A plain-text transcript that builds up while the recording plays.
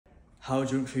how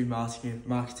junk food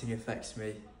marketing affects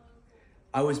me.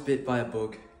 I was bit by a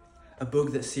bug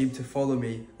that seemed to follow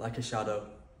me like a shadow.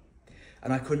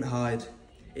 And I couldn't hide.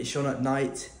 It shone at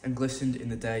night and glistened in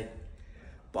the day.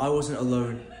 But I wasn't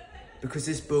alone, because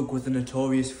this bug was a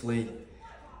notorious flea,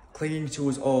 clinging to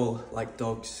us all like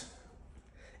dogs.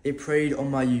 It preyed on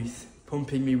my youth,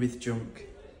 pumping me with junk.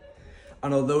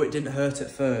 And although it didn't hurt at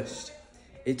first,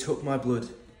 it took my blood,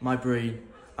 my brain,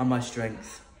 and my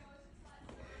strength.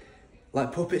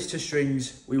 Like puppets to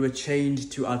strings, we were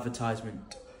chained to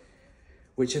advertisement,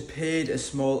 which appeared as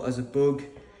small as a bug,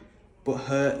 but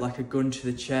hurt like a gun to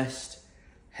the chest,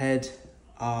 head,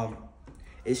 arm.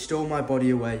 It stole my body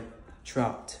away,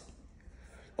 trapped.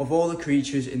 Of all the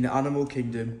creatures in the animal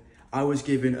kingdom, I was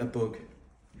given a bug.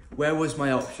 Where was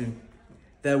my option?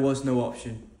 There was no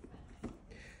option.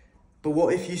 But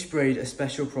what if you sprayed a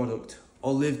special product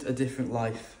or lived a different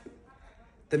life?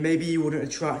 Then maybe you wouldn't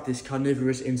attract this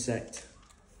carnivorous insect.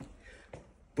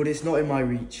 But it's not in my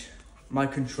reach, my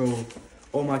control,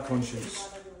 or my conscience.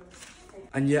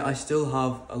 And yet I still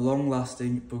have a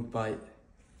long-lasting bug bite.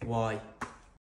 Why?